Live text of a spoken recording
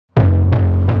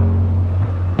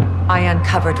I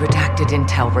uncovered redacted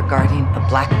intel regarding a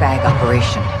black bag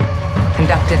operation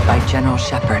conducted by General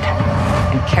Shepard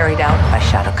and carried out by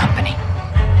Shadow Company.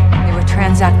 They were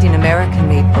transacting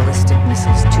American-made ballistic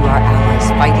missiles to our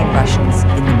allies fighting Russians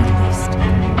in the Middle East.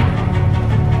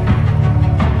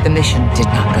 The mission did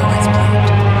not go as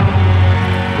planned.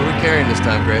 Who are we carrying this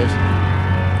time, Graves?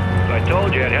 If I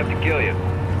told you, I'd have to kill you.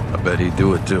 I bet he'd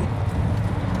do it too.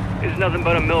 It's nothing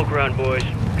but a milk run, boys.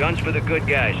 Guns for the good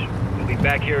guys. We'll be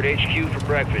back here at HQ for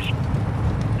breakfast.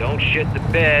 Don't shit the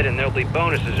bed and there'll be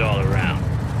bonuses all around.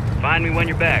 Find me when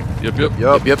you're back.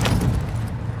 Yep.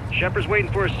 Shepard's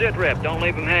waiting for a sit rep. Don't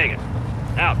leave him hanging.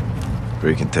 Out.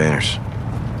 3 containers.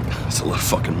 That's a lot of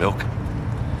fucking milk.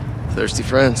 Thirsty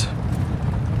friends.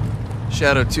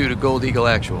 Shadow 2 to Gold Eagle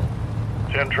Actual.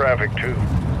 10 traffic 2.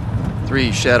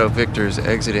 3 Shadow Victors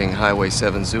exiting Highway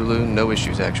 7 Zulu. No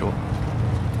issues, Actual.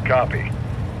 Copy.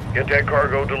 Get that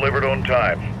cargo delivered on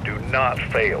time. Do not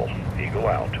fail. Eagle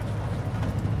out.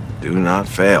 Do not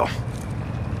fail.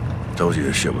 Told you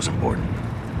this shit was important.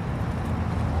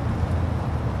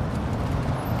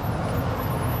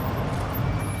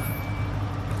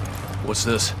 What's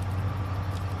this?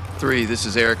 3, this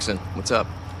is Erickson. What's up?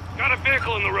 Got a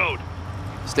vehicle in the road.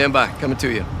 Stand by, coming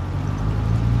to you.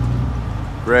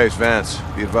 Graves, Vance,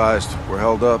 be advised. We're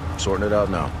held up. Sorting it out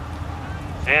now.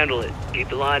 Handle it. Keep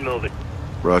the line moving.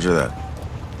 Roger that.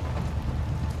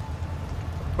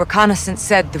 Reconnaissance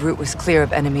said the route was clear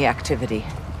of enemy activity.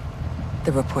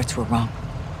 The reports were wrong.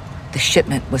 The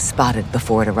shipment was spotted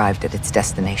before it arrived at its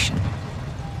destination.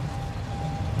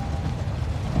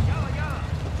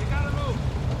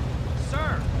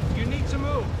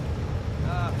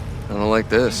 I don't like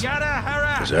this.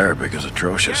 His Arabic is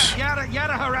atrocious.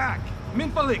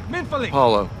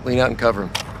 Paulo, lean out and cover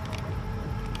him.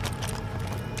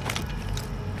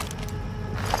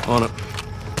 On it.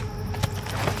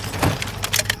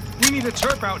 We need a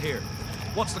chirp out here.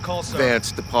 What's the call, sir?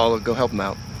 Vance, DePaulo, go help him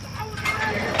out.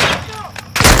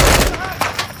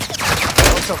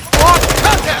 What the fuck?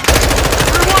 Contact!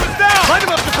 Everyone is down! Light him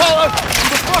up, DePaulo! Who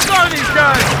the fuck are these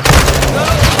guys?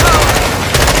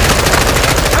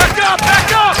 Back up!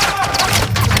 Back up!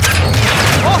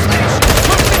 All stations,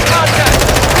 pushing contact!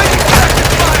 Ready for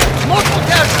active fire! Multiple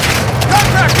casualties!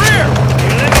 Contact rear!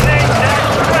 Eliminate that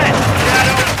threat,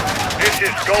 Shadow. This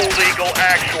is Gold Eagle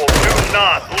Actual. Do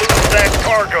not lose that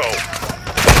cargo.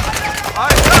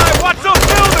 Aye, aye, watch those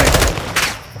buildings!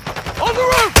 On the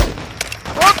roof!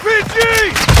 RPG!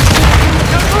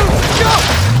 Get loose! Go!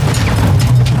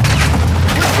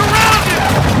 We're surrounded!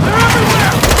 They're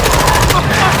everywhere! What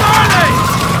the fuck are they?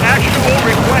 Actual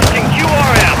requesting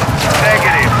QRM.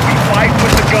 Negative. We fight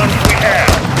with the guns we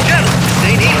have. Gentlemen,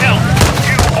 they need help.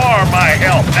 You are my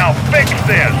help. Now fix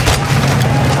this.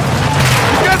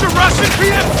 You guys are Russian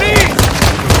PMCs!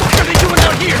 What are they doing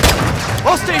out here?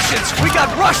 All stations, we got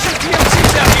Russian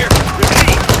PMCs out here!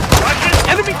 Repeat. Russian?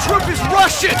 Enemy troop is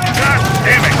Russian! God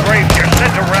damn it, Graves. Your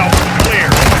center route was clear.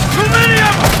 Too many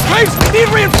of them! Graves, we need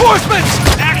reinforcements!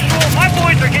 Actual, my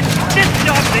boys are getting stitched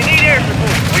up. They need air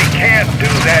support. We can't do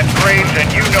that, Graves, and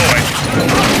you know it.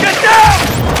 Get down!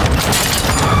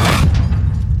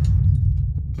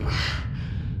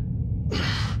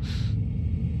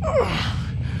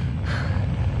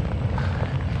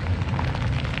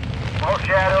 All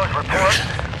Shadows, report.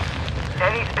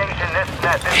 Any station this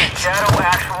is Shadow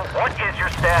Actual. What is your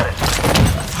status?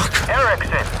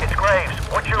 Erickson, it's Graves.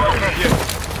 What's your location?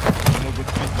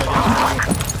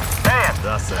 Man.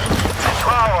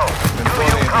 Paulo, do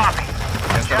you copy?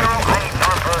 General, I need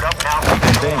non-bird up now.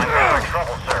 I'm in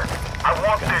trouble, sir. I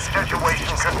want this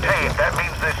situation contained. That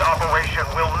means this operation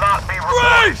will not be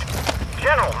reversed.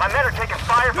 General, my men are taking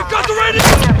fire from got the radio!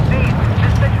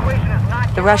 This situation is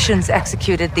not... The Russians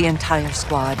executed the entire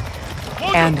squad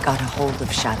and got a hold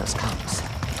of Shadow's comms.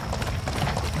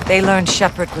 They learned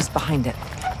Shepard was behind it.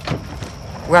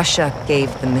 Russia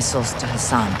gave the missiles to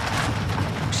Hassan.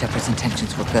 Shepard's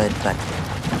intentions were good, but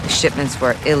the shipments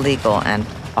were illegal and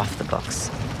off the books.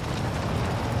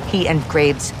 He and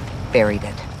Graves buried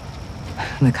it.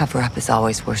 The cover-up is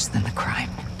always worse than the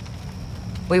crime.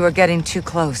 We were getting too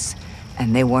close,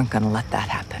 and they weren't gonna let that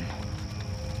happen.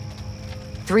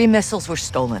 3 missiles were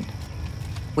stolen.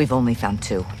 We've only found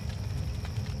 2.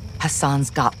 Hassan's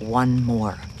got 1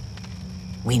 more.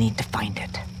 We need to find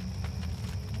it.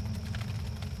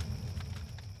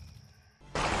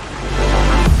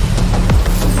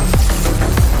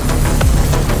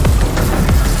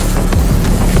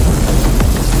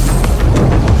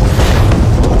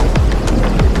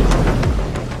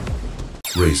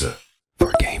 SEZAR.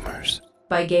 For gamers.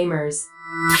 By gamers.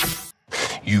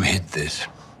 You hid this.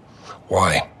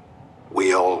 Why?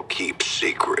 We all keep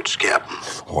secrets, Captain.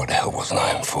 Why the hell wasn't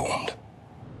I informed?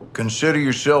 Consider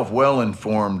yourself well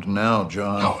informed now,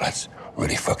 John. Oh, that's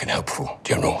really fucking helpful.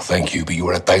 General, thank you, but you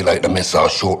were a day late. The missile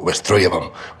short was 3 of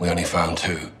them. We only found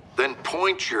 2. Then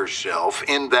point yourself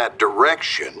in that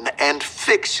direction and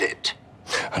fix it.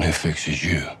 And who fixes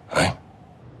you, eh?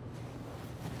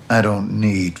 I don't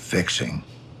need fixing.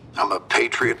 I'm a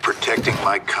patriot protecting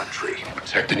my country.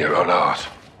 Protecting your own art.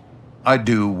 I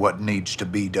do what needs to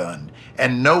be done,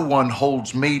 and no one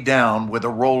holds me down with a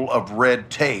roll of red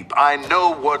tape. I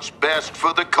know what's best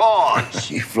for the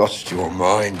cause. You've lost your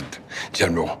mind,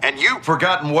 General. And you've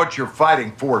forgotten what you're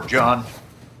fighting for, John.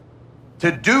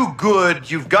 To do good,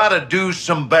 you've got to do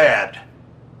some bad.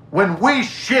 When we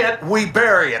shit, we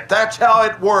bury it. That's how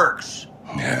it works.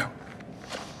 Yeah.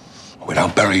 We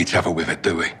don't bury each other with it,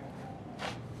 do we?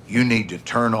 You need to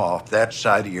turn off that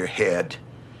side of your head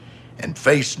and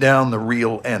face down the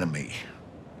real enemy.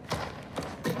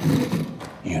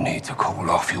 You need to call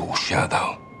off your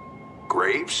shadow.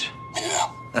 Graves?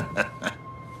 Yeah.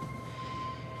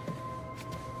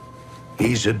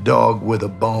 He's a dog with a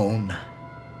bone,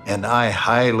 and I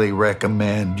highly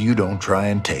recommend you don't try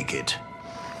and take it.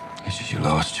 This is your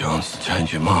last chance to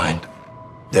change your mind.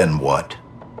 Then what?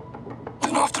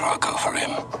 Then after I go for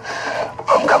him,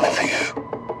 I'm coming for you.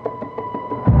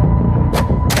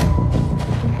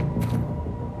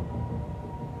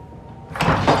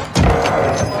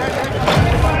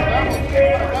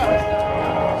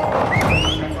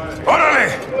 ¡Órale!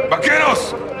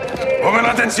 ¡Vaqueros! ¡Pongan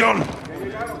atención!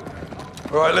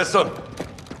 All right, listen.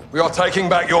 We are taking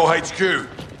back your HQ.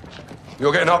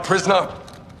 You're getting our prisoner.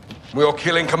 We are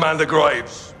killing Commander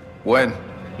Graves. When?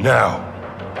 Now.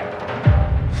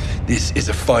 This is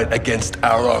a fight against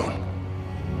our own.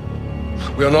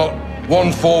 We are not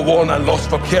 1-4-1 and Los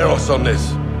Vaqueros on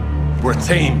this. We're a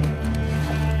team.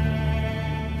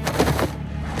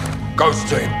 Ghost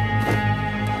team.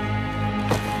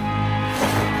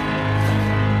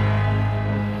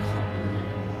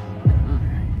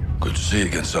 Good to see you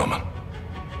again, Salman.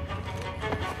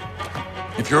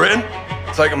 If you're in,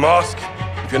 take a mask.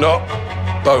 If you're not,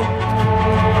 don't.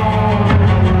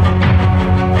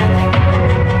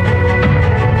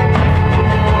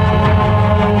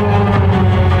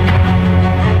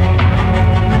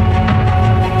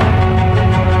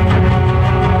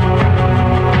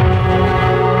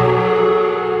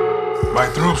 My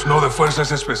troops know the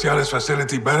Fuerzas Especiales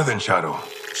facility better than Shadow,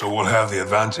 so we'll have the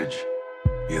advantage.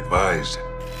 Be advised,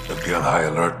 they'll be on high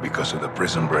alert because of the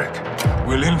prison break.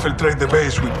 We'll infiltrate the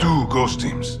base with 2 ghost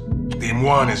teams. Team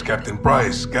 1 is Captain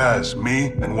Price, Gaz,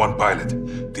 me, and 1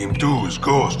 pilot. Team 2 is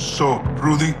Ghost, Soap,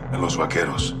 Rudy, and Los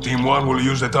Vaqueros. Team 1 will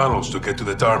use the tunnels to get to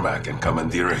the tarmac and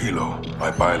commandeer a helo.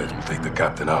 My pilot will take the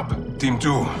captain up. Team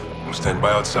 2 will stand by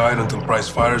outside until Price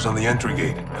fires on the entry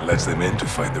gate and lets them in to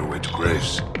fight their way to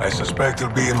Graves. I suspect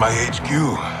he'll be in my HQ,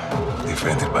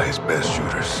 defended by his best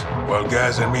shooters. While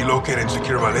Gaz and me locate and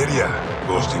secure Valeria,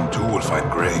 Ghost Team 2 will find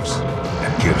Graves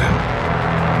and kill him.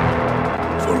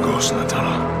 4 ghosts in the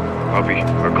tunnel. Copy.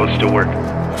 Our codes still work.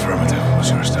 Affirmative.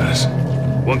 What's your status?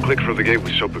 1 click from the gate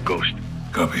with Soap and Ghost.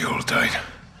 Copy. Hold tight.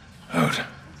 Out.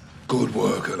 Good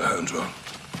work, Alejandro.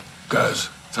 Guys,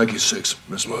 take your 6.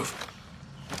 Let's move.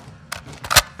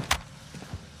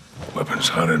 Weapons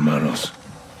hot in manos.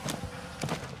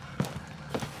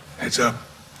 Heads up.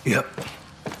 Yep.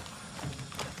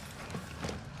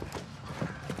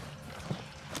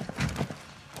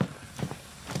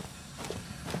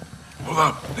 Hold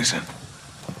up. Listen.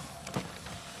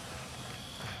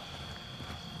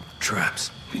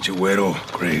 Traps. Pinchuero,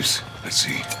 Graves. Let's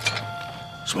see.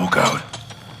 Smoke out.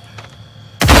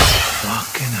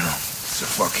 Fucking hell. It's a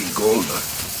fucking gold.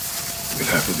 We'll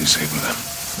have to disable them.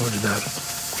 What did that?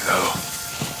 Cuidado.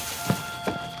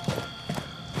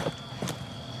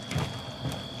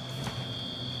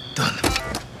 Done.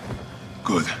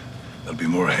 Good. There'll be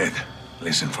more ahead.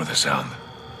 Listen for the sound.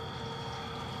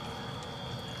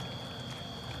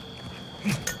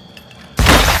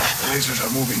 The lasers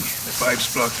are moving. The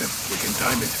pipes block them. We can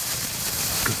time it.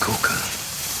 Good call, Colonel.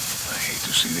 I hate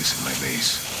to see this in my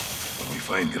base. When we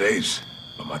find Graves,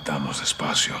 lo matamos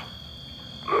despacio.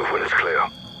 Move when it's clear.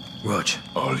 Roger.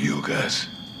 All you guys.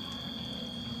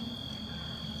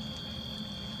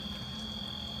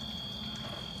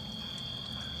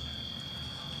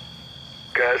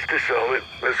 Gas disarm it.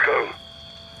 Let's go.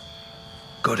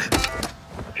 Got it.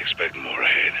 Expect more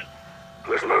ahead.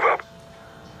 Let's move up.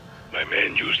 My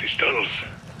men use these tunnels.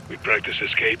 We practice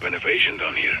escape and evasion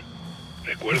down here.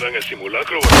 ¿Recuerdan el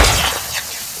simulacro?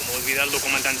 ¿Cómo olvidarlo,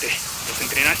 comandante? Los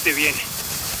entrenaste bien.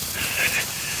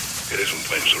 Eres un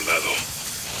buen soldado.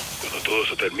 Cuando todo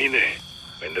se termine,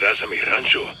 vendrás a mi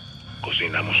rancho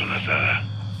Cocinamos una asada.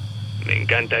 Me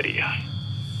encantaría.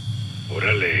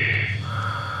 Órale.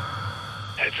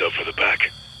 Heads up for the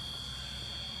back.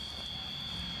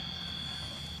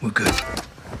 We're good.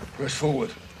 Press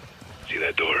forward. See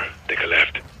that door? Take a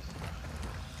left.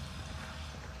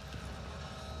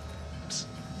 Psst.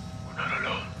 We're not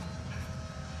alone.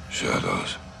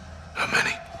 Shadows. How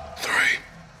many? 3.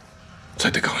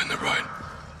 Take the guy on the right.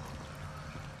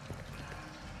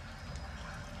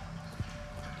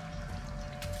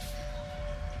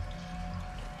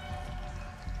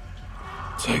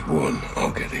 Take one,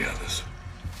 I'll get the others.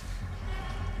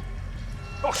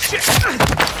 Oh, shit!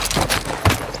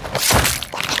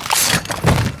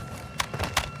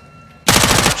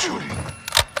 Shooting.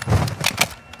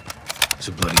 There's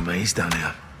a bloody maze down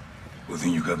here. Well,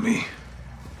 then you got me.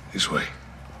 This way.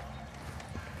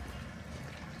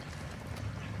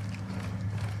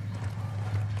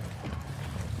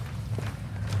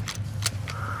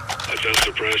 Adjust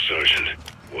the press, Sergeant.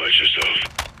 Watch yourself.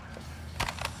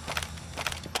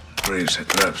 Graves had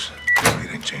traps. Maybe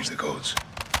they didn't change the codes.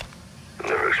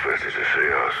 Never expected to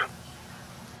see us.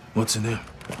 What's in there?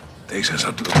 Takes us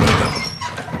up to the ground level.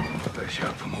 Best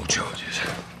shot for more charges.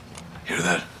 Hear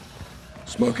that?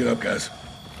 Smoke it up, guys.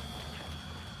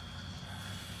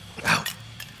 Out.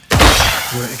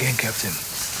 Do it again, Captain.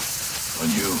 On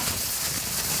you.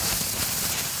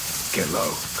 Get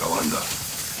low. Go under.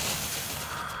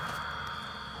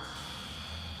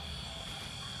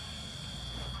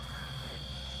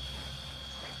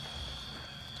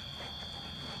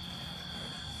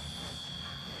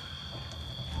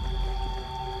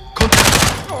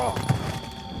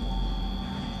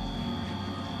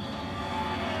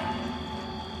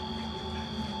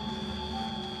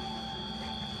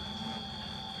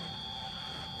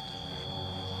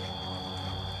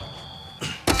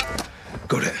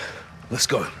 Got it. Let's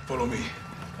go. Follow me.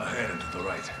 Ahead and to the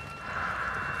right.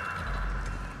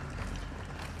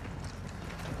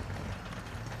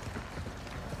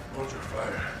 Hold your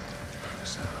fire. The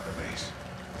sound of the base.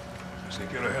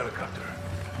 Secure a helicopter.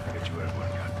 Get you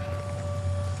airborne,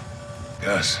 Captain.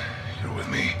 Gus, you're with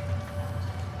me.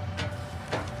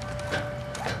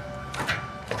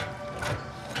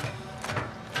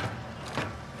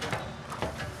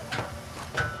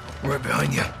 Right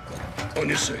behind you. On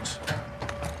your 6.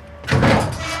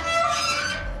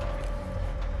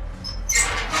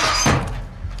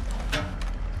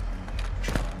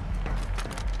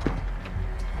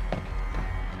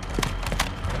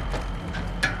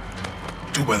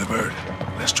 Two by the bird.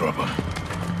 Let's drop them.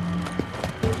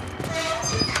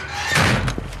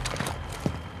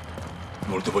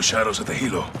 Multiple shadows at the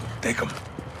helo. Take them.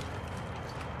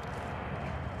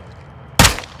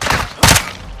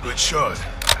 Good shot.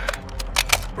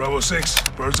 Bravo 6,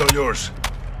 birds are yours.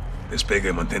 Despegue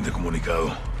y mantente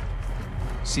comunicado.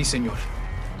 Sí, señor.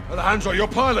 Alejandro, your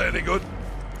pilot any good?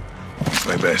 It's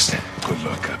my best. Good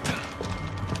luck, Captain.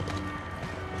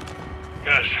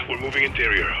 Guys, we're moving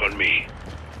interior. On me.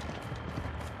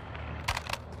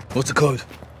 What's the code?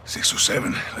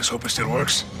 627. Let's hope it still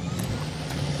works.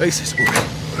 Basis, boy.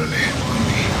 Órale, on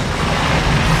me.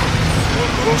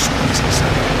 Dos,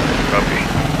 copy.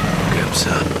 Get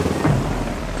sir.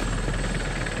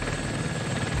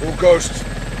 All ghosts.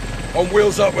 On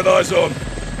wheels up with eyes on.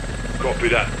 Copy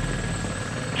that.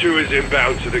 2 is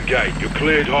inbound to the gate. You're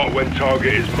cleared hot when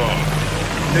target is marked.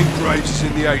 Think Graves is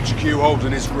in the HQ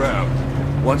holding his ground.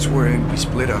 Once we're in, we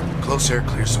split up. Close air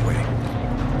clears the way.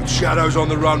 With shadows on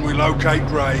the run, we locate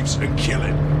Graves and kill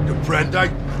him. Comprende?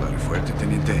 Claro y fuerte,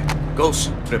 teniente.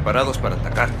 Ghosts, preparados para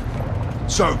atacar.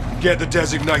 So, get the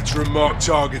designator and mark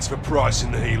targets for Price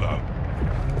in the helo.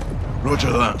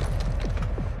 Roger that.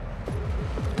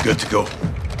 Good to go.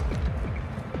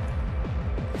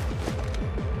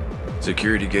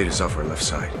 Security gate is off our left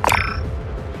side.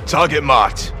 Target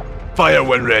marked. Fire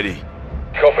when ready.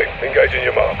 Copy. Engaging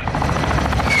your mark.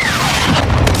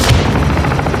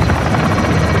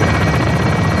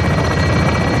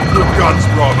 Good guns,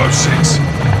 Bravo 6.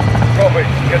 Copy.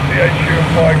 Get to the HQ and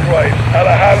find Graves.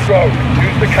 Alejandro,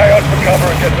 use the chaos for cover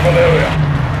and get to Valeria.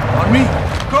 On me.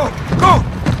 Go! Go!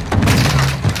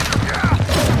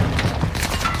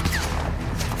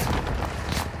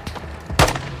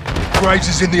 Graves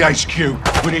is in the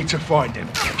HQ. We need to find him.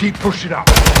 Keep pushing up.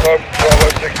 Bravo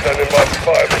 6 standing by for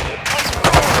fire.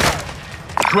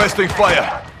 Requesting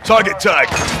fire. Target tag.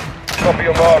 Copy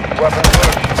your mark. Weapons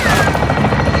loose.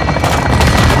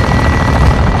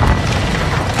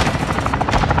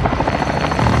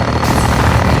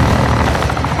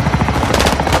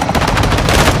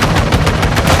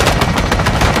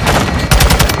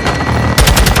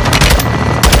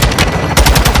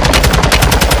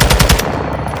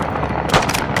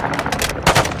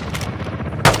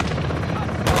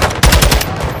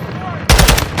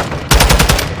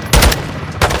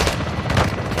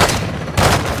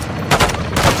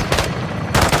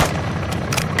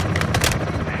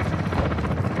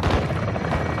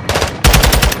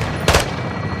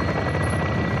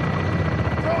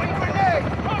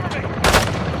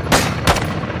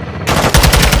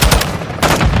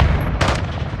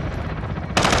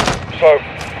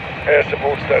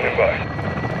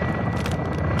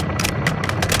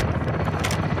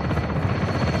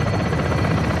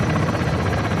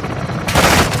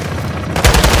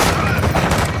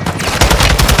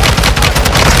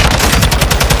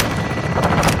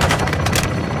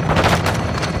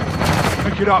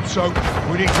 up, Soap.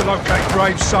 We need to locate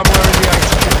Graves somewhere in the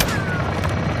HQ.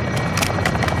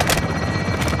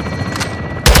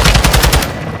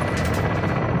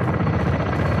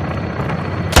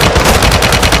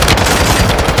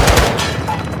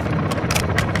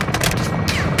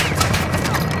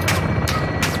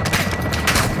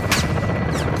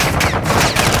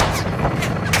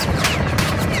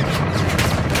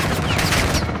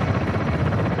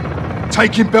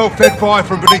 Taking bell-fed fire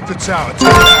from beneath the tower. Take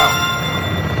it out.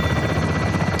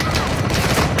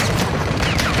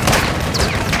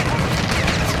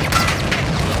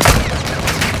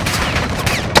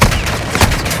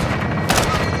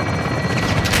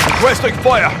 Requesting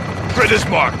fire. Grid is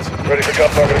marked. Ready for gun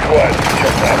target acquired.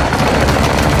 Check that.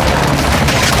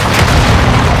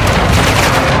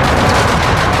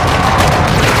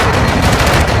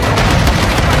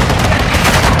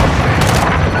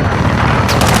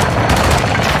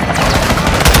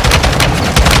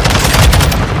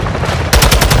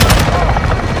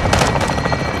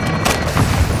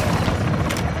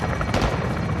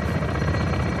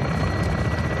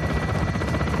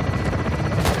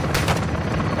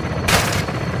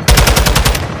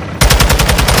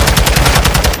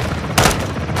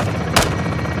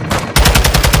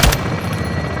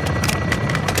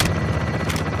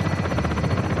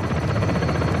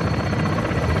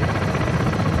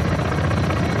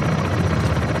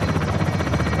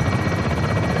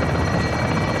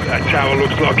 Tower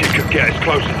looks like it could get us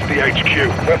closer to the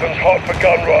HQ. Weapons hot for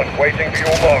gun run. Waiting for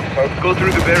your mark, so Go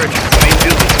through the barracks, main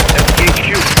building. That's the HQ.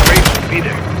 Graves will be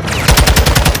there.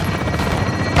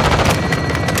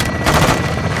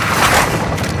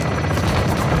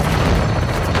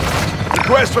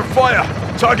 request for fire.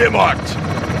 Target marked.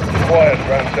 Quiet,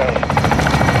 round down.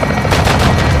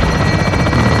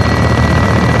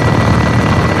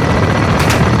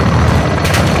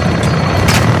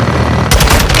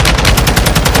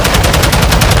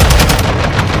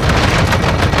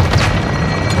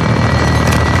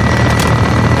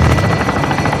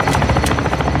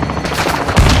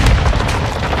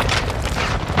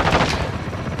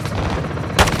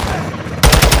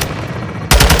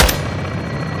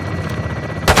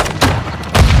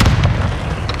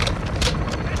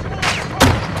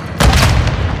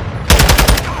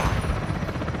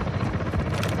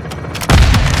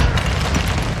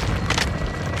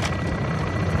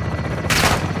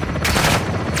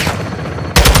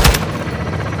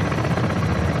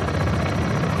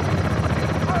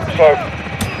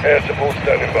 Air support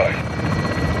standing by.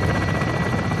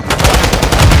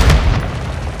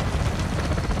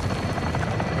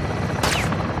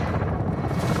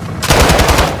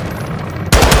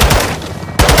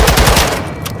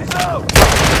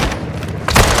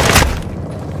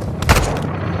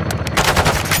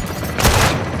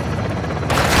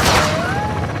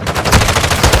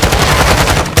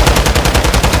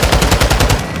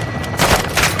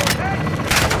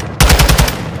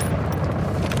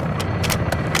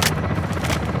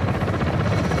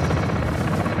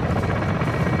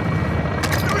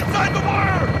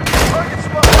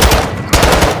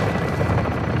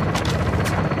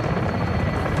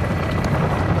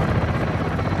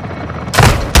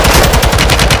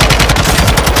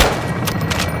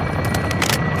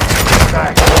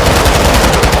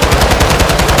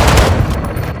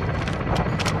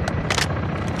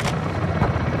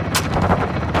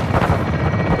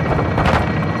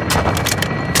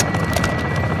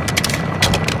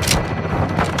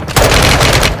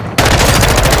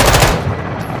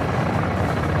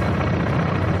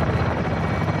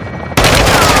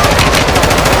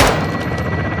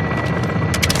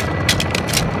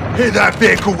 Hit that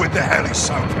vehicle with the heli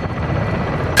soap.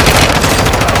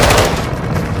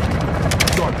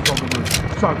 Drivers on the roof.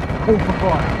 Soap, call for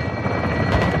fire.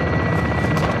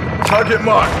 Target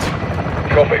marked.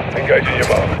 Copy. Engaging your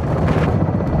mark.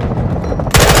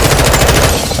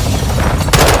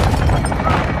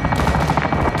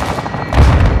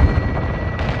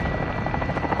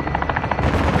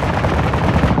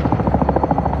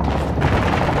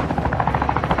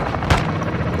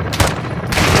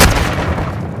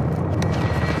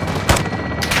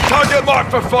 Target mark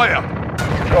for fire!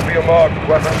 Copy your mark.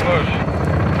 Weapons loose.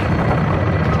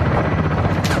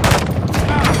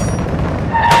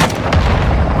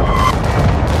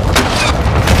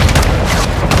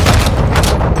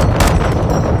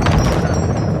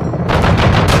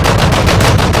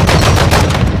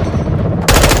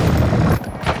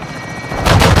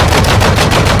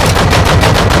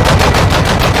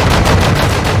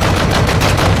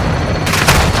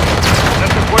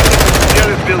 That's the point of the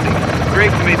other building.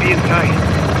 Graves may be inside.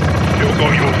 Still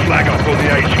got your flag up on the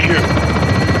HQ.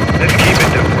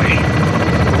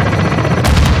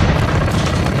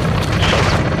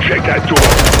 Check that door.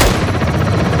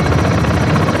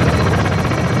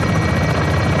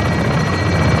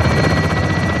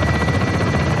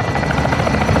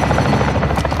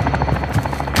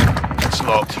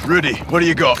 Locked. Rudy, what do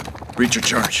you got? Breach your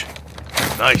charge.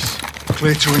 Nice.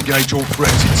 Clear to engage all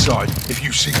threats inside. If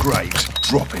you see Graves,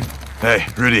 drop him. Hey,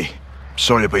 Rudy.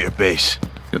 Sorry about your base.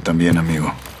 Yo también,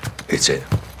 amigo. It's it.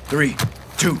 3,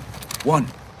 2, 1,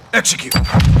 execute!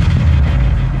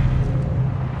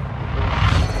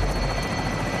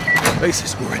 Base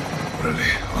is scoring. Orale,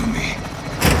 on me.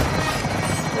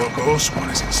 All goes, one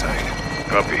is inside.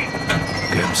 Copy.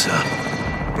 Get him, sir.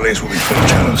 Place will be full of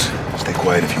shadows. Stay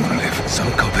quiet if you want to live.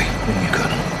 Solid copy. When you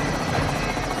Colonel.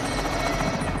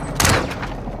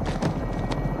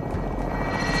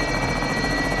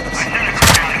 I sent a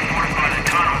crew down to fortify the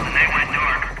tunnels and they went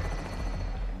dark.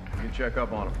 You check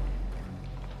up on them.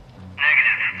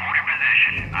 Negative. Hold your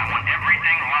position. I want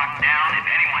everything locked down. If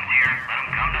anyone's here, let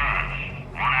them come to us.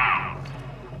 One out.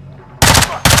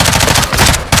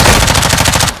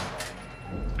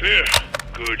 Clear.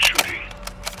 Good shooting.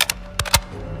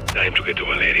 Time to get to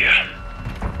Valeria.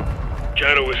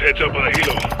 Chano was heads up on a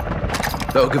helo.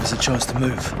 That'll give us a chance to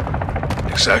move.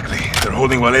 Exactly. They're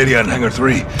holding Valeria in Hangar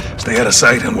 3. Stay out of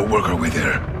sight and we'll work our way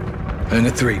there.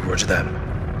 Hangar 3, roger that.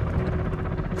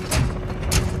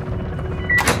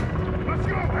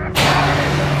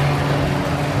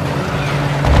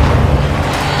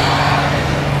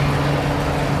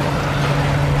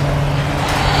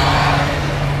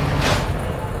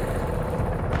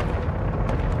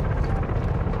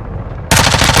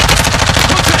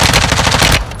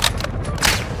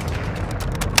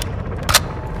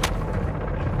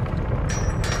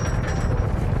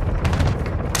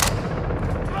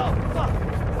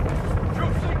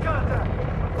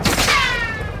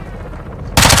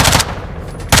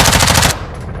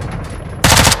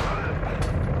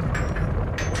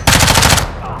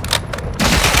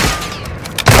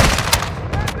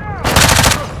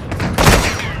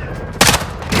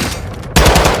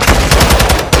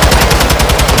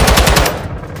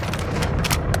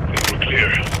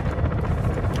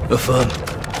 Affirm.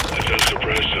 That's a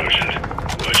surprise, Sergeant.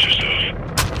 Watch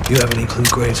yourself. You have any clue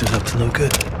Graves was up to no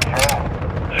good?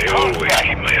 I always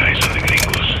keep my eyes on the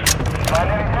gringos.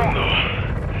 No,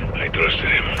 I trusted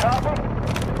him.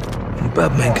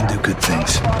 Bad men can do good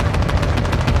things.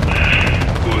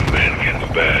 Good men can do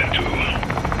bad, too.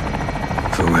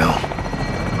 For real.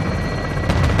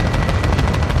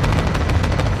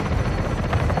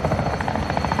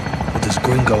 What does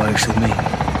gringo actually mean?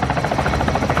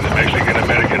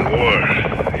 Mexican-American War.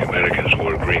 The Americans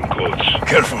wore green coats.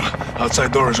 Careful.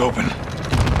 Outside door is open.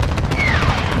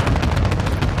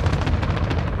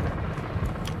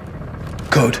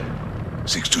 Code?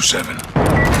 627.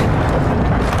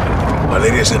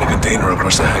 Valeria's in a container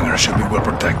across the hangar. Should be well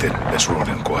protected. Let's roll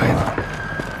in quiet.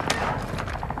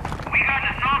 We got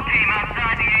an assault team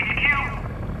outside the HQ.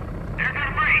 They're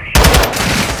gonna breach.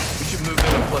 We should move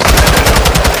in and plus.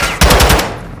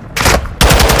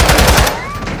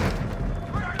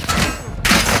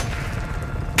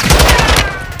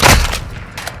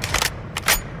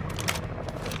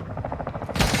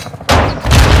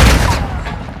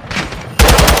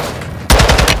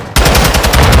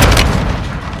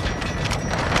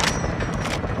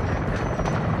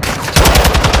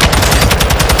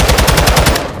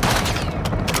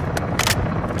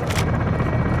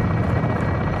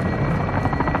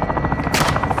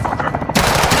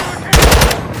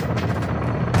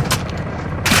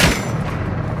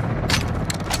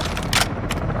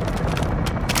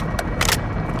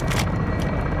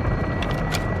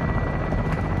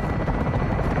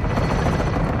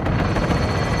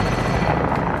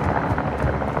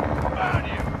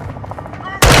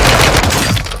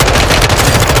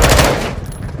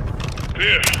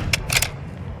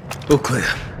 All clear.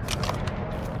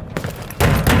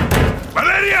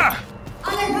 Valeria!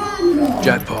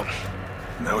 Jackpot.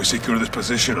 Now we secure this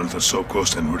position until Soap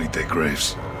Coast and Rudy take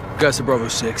Graves. Guys to Bravo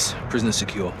 6. Prisoner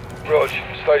secure. Rog,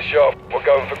 stay sharp. We're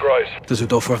going for Graves. Does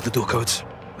Rodolfo have the door codes?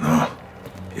 No.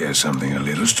 He has something a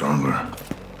little stronger.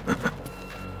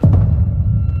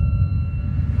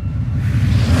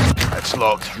 That's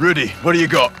locked. Rudy, what do you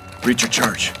got? Breach your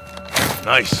charge.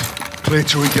 Nice. Clear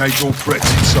to engage all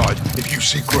threats inside. If you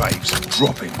see Graves,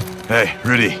 drop him. Hey,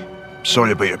 Rudy.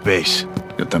 Sorry about your base.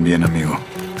 Yo también, amigo.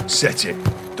 Set it.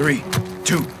 3,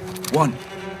 2, 1,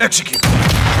 execute!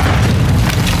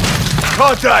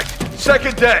 Contact!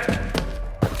 Second deck!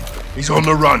 He's on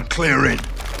the run. Clear in.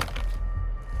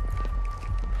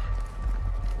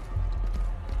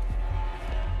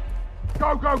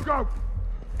 Go, go, go!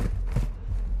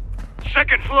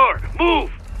 Second floor,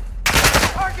 move!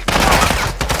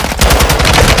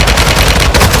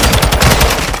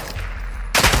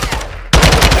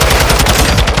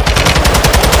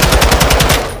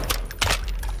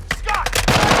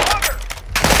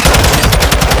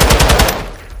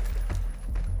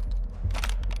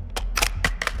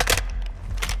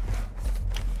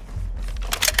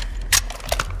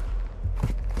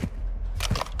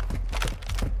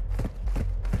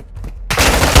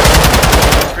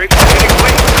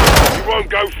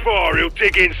 so far, he'll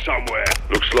dig in somewhere.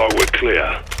 Looks like we're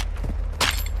clear.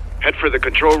 Head for the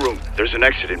control room. There's an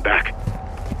exit in back.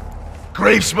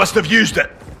 Graves must have used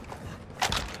it.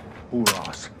 All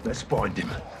right, let's find him.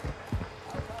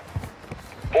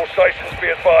 All stations be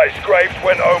advised, Graves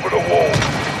went over the wall.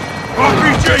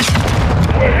 RPG!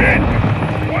 We're hit!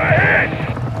 We're hit!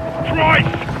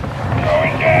 Christ!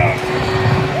 Going down!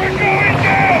 We're going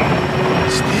down!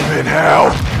 Stephen, how?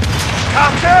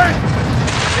 Captain!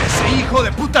 Ese hijo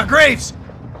de puta Graves!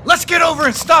 Let's get over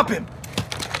and stop him!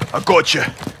 I got you.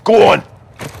 Go on.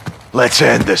 Let's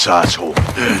end this asshole.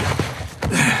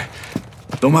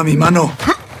 Toma mi mano.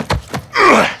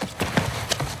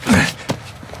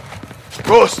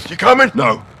 Ghost, you coming?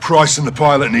 No. Price and the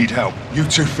pilot need help. You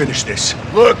two finish this.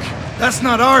 Look. That's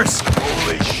not ours.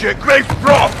 Holy shit, Graves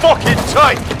brought a fucking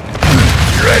tank.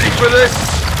 You ready for this?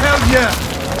 Hell yeah.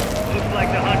 Looks like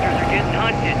the hunters are getting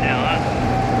hunted now,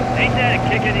 huh? Ain't that a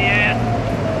kick in the ass?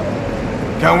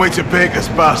 Can't wait to bake this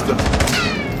bastard.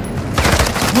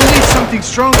 We'll need something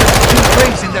stronger to kill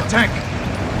Graves in that tank.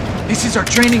 This is our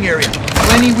training area.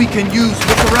 Plenty we can use.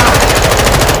 Look around.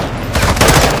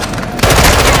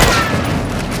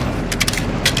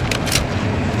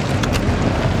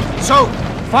 So,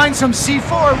 find some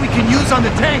C4 we can use on the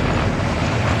tank.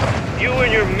 You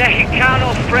and your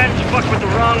Mexicano friends fucked with the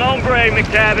wrong hombre,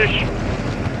 McTavish.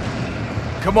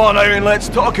 Come on, Aaron, let's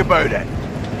talk about it.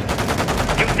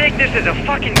 You think this is a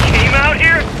fucking game out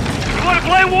here? You wanna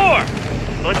play war?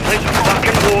 Let's play some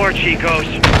fucking war, Chicos.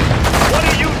 One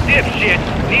of you dipshits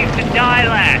needs to die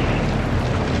last.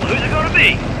 Well, who's it gonna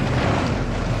be?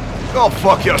 Go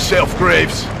fuck yourself,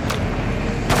 Graves.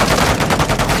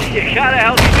 You got a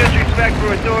healthy disrespect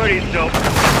for authorities, so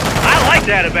I like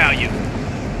that about you.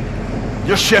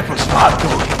 Your shepherd's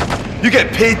lapdog. You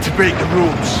get paid to break the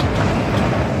rules.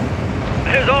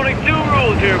 There's only two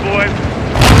rules here, boy.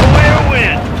 Go away or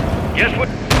win. Guess what?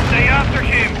 Stay after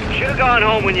him. Should've gone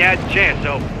home when you had the chance,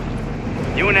 though.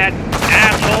 You and that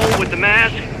asshole with the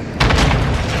mask?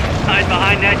 Hide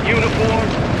behind that uniform?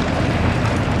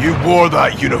 You wore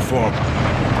that uniform.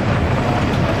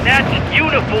 That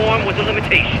uniform was a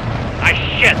limitation. I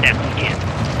shed that skin.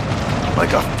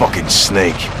 Like a fucking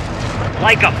snake.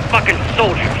 Like a fucking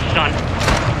soldier, son.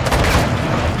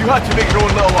 You had to make your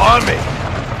own little army.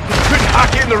 You couldn't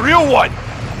hack in the real one.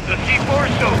 The C4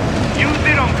 soap. Use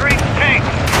it on Graves' tank.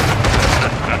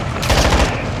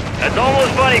 That's almost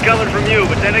funny coming from you,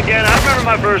 but then again, I remember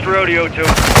my first rodeo too.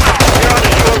 You're on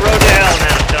the short road to hell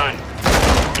now, son.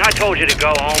 I told you to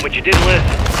go home, but you didn't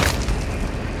listen.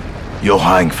 You'll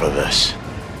hang for this.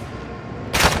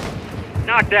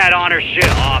 Knock that honor shit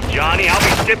off, Johnny. I'll be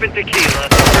sipping tequila,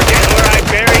 forgetting where I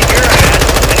buried your ass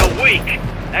in a week.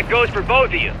 That goes for both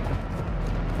of you.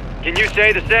 Can you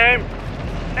say the same?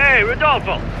 Hey,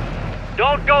 Rodolfo.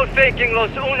 Don't go thinking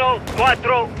los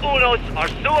 141 are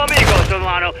su amigos,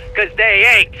 hermano, because they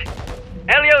ain't.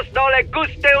 Ellos no le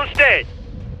guste usted.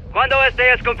 Cuando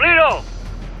este es cumplido,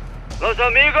 los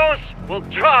amigos will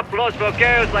drop los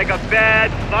bloqueos like a bad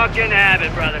fucking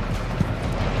habit, brother.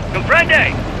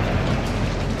 Comprende?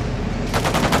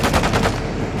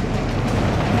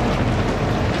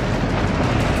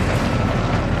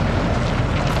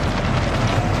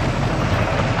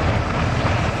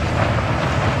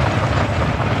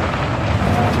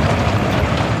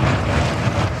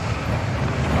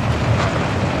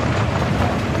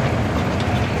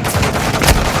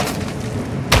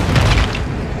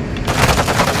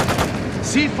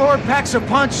 C4 packs a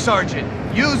punch, Sergeant.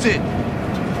 Use it.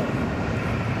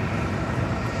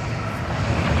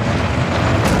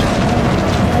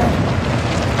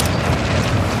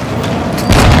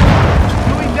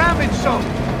 Doing damage, so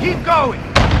keep going.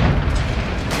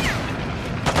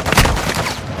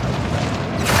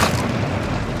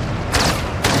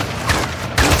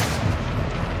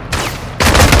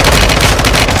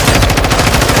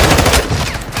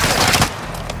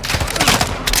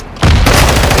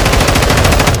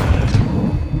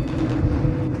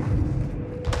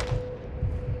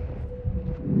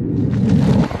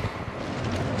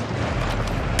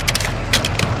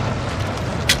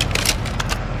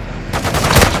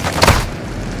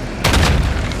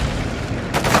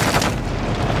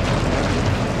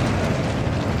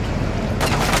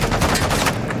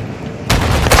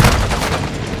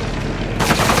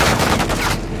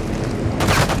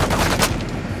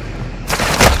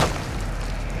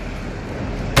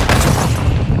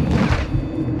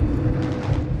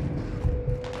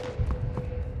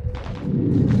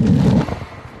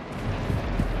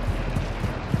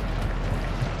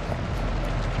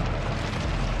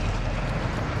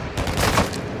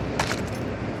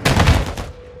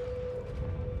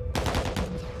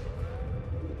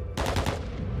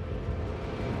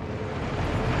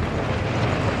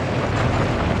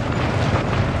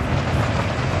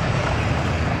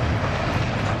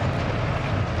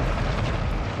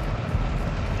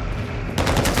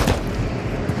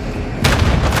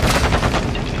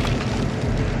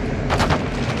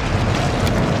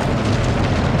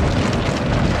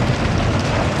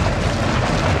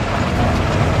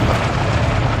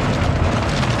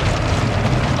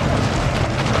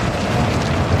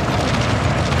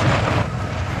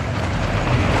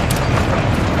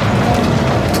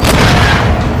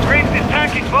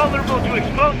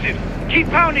 Keep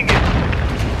pounding it!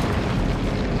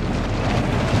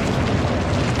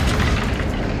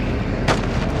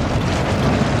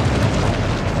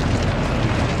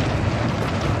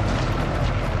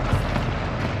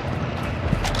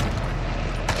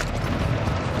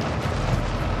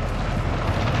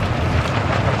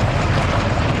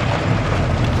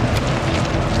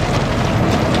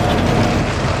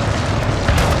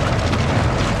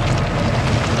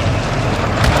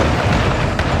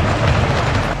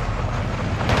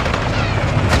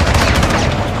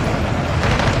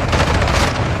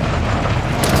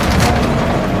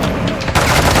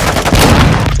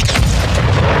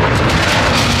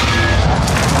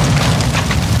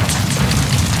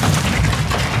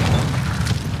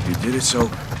 So,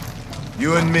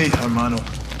 you and me, hermano,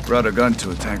 brought a gun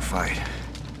to a tank fight.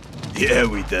 Yeah,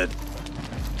 we did.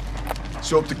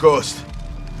 So up the coast.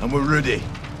 And we're ready.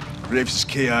 Graves is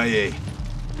KIA.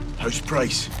 How's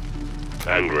Price?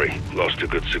 Angry. Lost a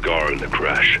good cigar in the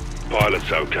crash. Pilot's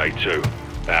okay too.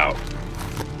 Out.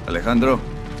 Alejandro,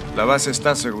 la base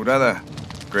está asegurada.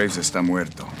 Graves está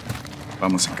muerto.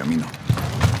 Vamos en camino.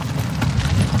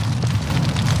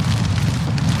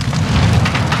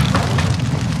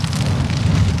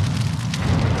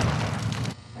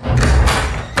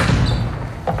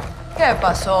 ¿Qué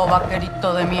pasó,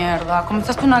 vaquerito de mierda?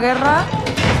 ¿Comenzaste una guerra?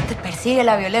 Te persigue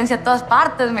la violencia a todas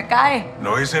partes, me cae.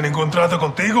 No hice ningún trato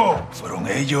contigo. Fueron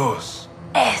ellos.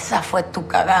 Esa fue tu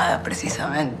cagada,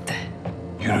 precisamente.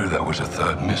 You knew that was a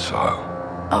third missile.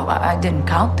 Oh, I didn't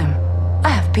count them. I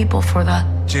have people for that.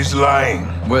 She's lying.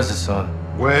 Where's the son?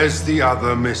 Where's the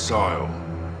other missile?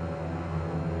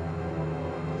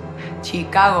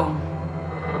 Chicago.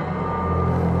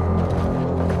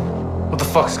 What the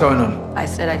fuck's going on? I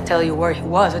said I'd tell you where he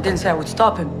was. I didn't say I would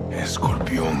stop him.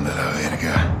 Escorpión de la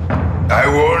verga. I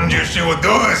warned you she would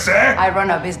do this, eh? I run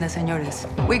a business, señores.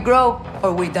 We grow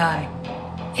or we die.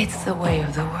 It's the way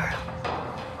of the world.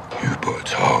 You put a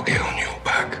target on your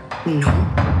back. No.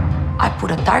 I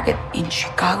put a target in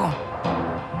Chicago.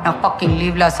 Now fucking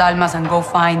leave Las Almas and go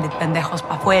find the pendejos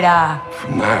pa' fuera.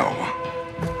 From now,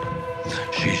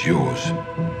 she's yours.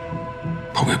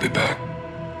 But we'll be back.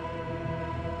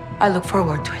 I look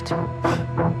forward to it.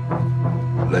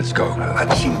 Let's go. La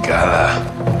chingada.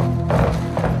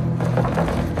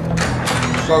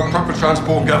 So, proper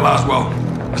transport, get Laswell.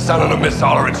 The son and a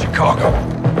missile are in Chicago.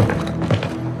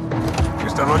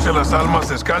 Esta noche las almas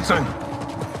descansan.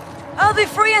 I'll be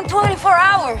free in 24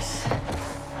 hours.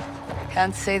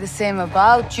 Can't say the same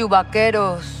about you,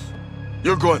 vaqueros.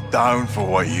 You're going down for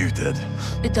what you did.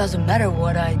 It doesn't matter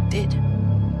what I did.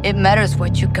 It matters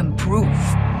what you can prove.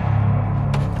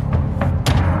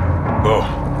 Go.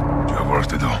 You have work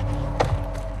to do.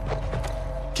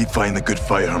 Keep fighting the good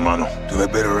fight, hermano. To a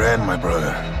bitter end, my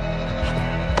brother.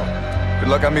 Good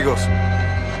luck, amigos.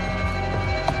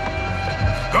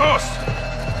 Ghost!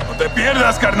 No te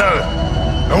pierdas, carnal.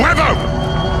 ¡A huevo!